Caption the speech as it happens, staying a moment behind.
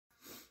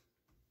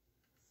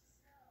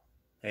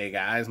Hey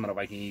guys, I'm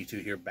Viking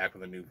YouTube here, back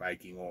with a new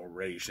Viking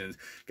Orations.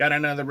 Got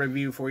another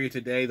review for you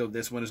today, though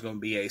this one is going to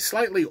be a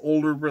slightly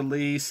older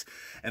release,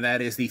 and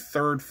that is the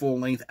third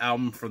full-length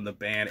album from the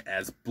band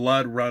As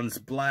Blood Runs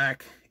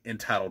Black,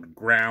 entitled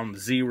Ground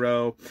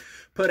Zero,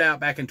 put out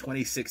back in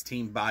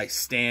 2016 by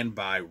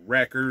Standby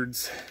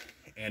Records.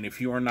 And if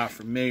you are not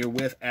familiar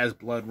with As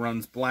Blood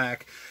Runs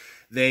Black,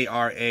 they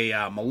are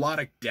a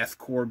melodic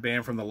deathcore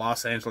band from the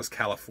Los Angeles,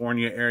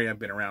 California area.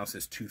 Been around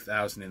since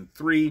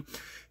 2003.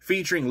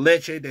 Featuring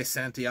Leche de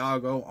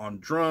Santiago on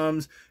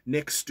drums,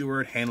 Nick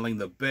Stewart handling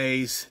the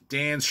bass,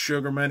 Dan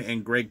Sugarman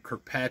and Greg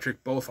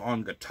Kirkpatrick both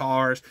on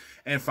guitars,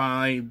 and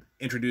finally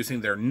introducing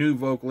their new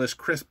vocalist,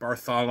 Chris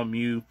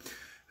Bartholomew,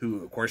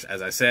 who, of course,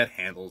 as I said,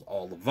 handles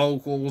all the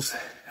vocals.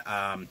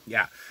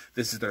 Yeah,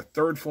 this is their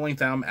third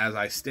full-length album, as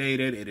I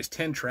stated. It is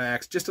 10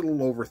 tracks, just a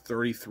little over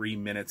 33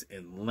 minutes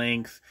in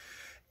length.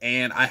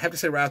 And I have to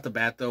say right off the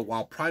bat, though,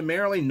 while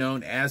primarily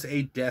known as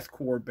a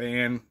deathcore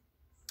band,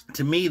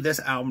 to me, this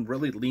album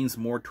really leans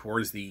more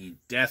towards the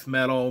death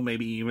metal,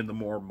 maybe even the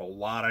more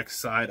melodic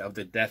side of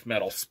the death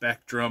metal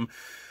spectrum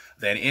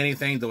than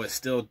anything, though it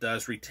still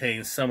does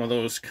retain some of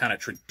those kind of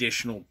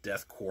traditional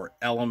deathcore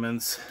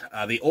elements.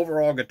 The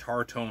overall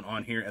guitar tone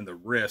on here and the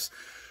riffs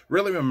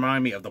really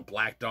remind me of the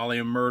Black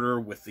Dahlia Murder,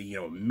 with the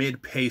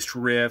mid-paced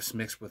riffs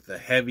mixed with the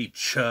heavy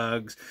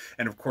chugs,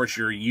 and of course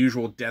your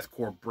usual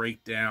deathcore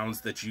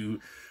breakdowns that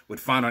you would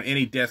find on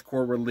any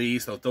deathcore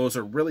release, though those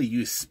are really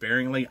used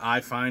sparingly,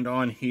 I find,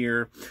 on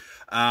here.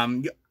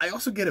 I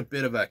also get a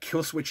bit of a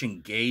Killswitch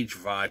Engage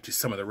vibe to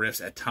some of the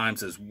riffs at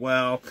times as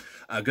well.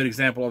 A good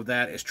example of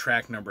that is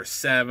track number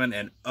 7,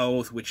 and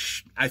Oath,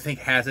 which I think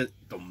has it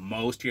the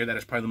most here. That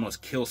is probably the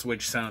most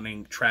Killswitch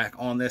sounding track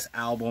on this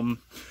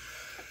album.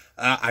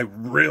 I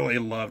really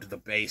loved the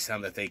bass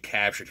sound that they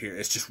captured here.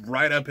 It's just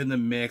right up in the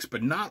mix,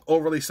 but not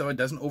overly so. It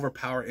doesn't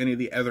overpower any of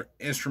the other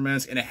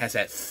instruments, and it has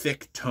that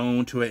thick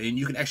tone to it, and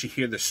you can actually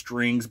hear the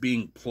strings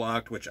being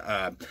plucked, which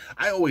I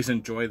always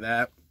enjoy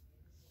that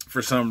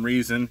for some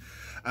reason.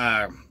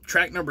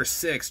 Track number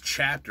 6,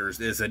 Chapters,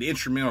 is an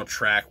instrumental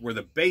track where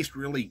the bass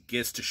really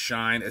gets to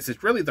shine, as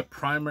it's really the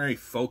primary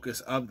focus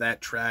of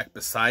that track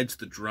besides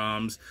the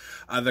drums.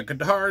 The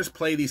guitars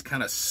play these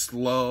kind of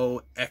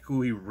slow,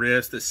 echoey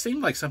riffs that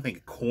seem like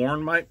something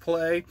Korn might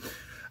play.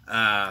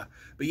 But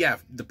yeah,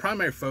 the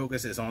primary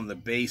focus is on the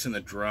bass and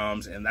the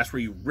drums, and that's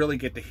where you really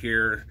get to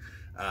hear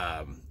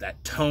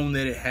that tone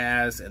that it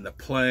has and the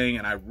playing,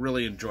 and I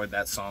really enjoyed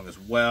that song as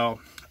well.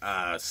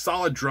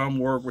 Solid drum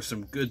work with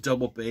some good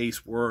double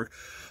bass work,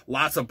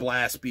 lots of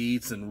blast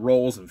beats and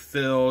rolls and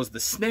fills. The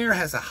snare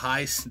has a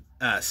high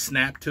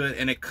snap to it,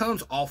 and it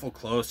comes awful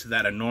close to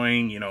that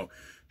annoying,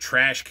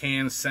 trash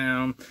can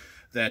sound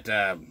that,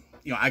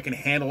 I can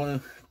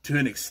handle to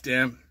an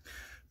extent,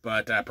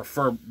 but I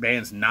prefer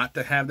bands not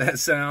to have that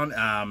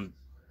sound.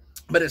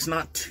 But it's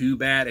not too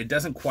bad. It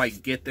doesn't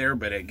quite get there,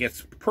 but it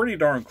gets pretty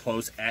darn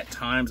close at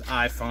times,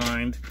 I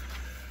find.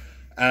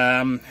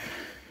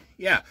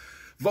 Yeah.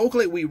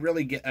 Vocally, we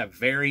really get a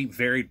very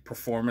varied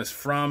performance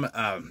from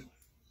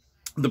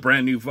the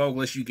brand new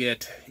vocalist. You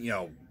get,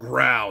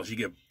 growls, you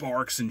get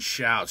barks and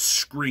shouts,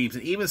 screams,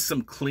 and even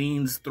some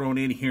cleans thrown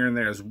in here and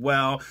there as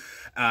well.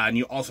 And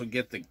you also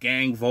get the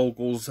gang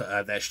vocals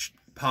that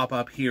pop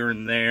up here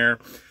and there.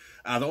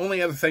 The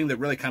only other thing that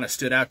really kind of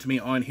stood out to me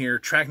on here,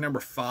 track number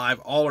 5,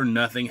 All or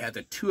Nothing, had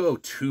the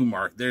 202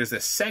 mark. There's a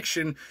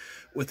section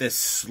with this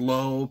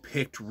slow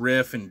picked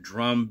riff and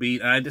drum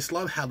beat, and I just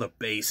love how the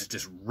bass is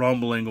just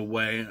rumbling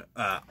away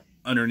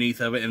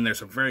underneath of it, and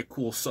there's a very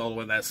cool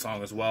solo in that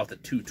song as well at the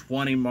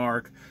 220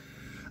 mark.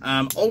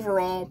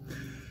 Overall,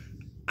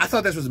 I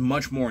thought this was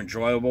much more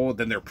enjoyable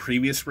than their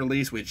previous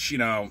release, which,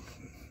 I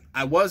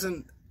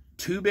wasn't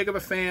too big of a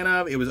fan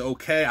of. It was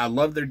okay. I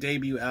loved their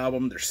debut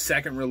album. Their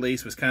second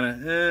release was kind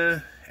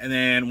of and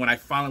then when I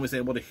finally was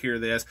able to hear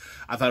this,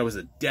 I thought it was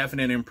a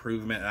definite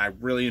improvement, and I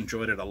really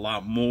enjoyed it a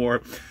lot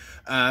more.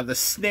 The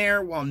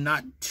snare, while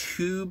not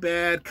too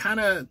bad, kind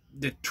of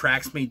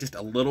detracts me just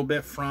a little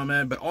bit from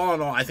it, but all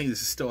in all, I think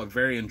this is still a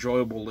very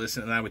enjoyable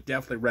listen, and I would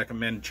definitely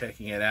recommend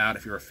checking it out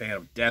if you're a fan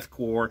of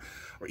deathcore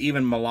or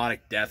even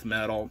melodic death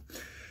metal.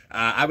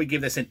 I would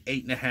give this an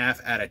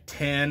 8.5 out of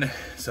 10.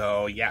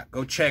 So yeah,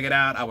 go check it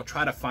out. I will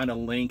try to find a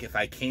link if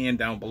I can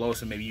down below,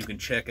 so maybe you can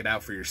check it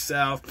out for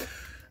yourself.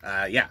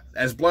 Yeah,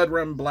 As Blood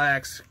Runs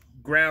Black's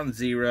Ground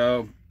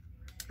Zero,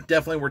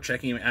 definitely worth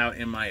checking out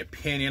in my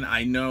opinion.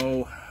 I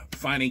know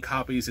finding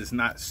copies is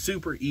not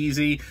super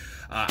easy.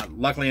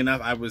 Luckily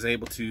enough, I was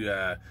able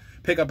to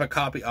pick up a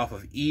copy off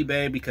of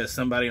eBay because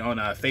somebody on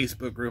a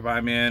Facebook group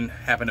I'm in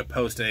happened to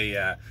post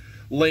a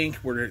link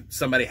where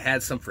somebody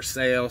had some for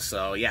sale.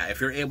 So yeah, if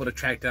you're able to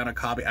track down a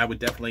copy, I would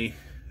definitely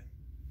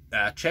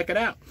check it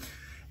out.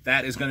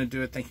 That is going to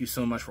do it. Thank you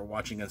so much for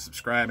watching and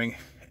subscribing,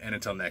 and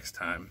until next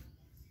time,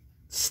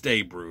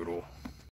 stay brutal.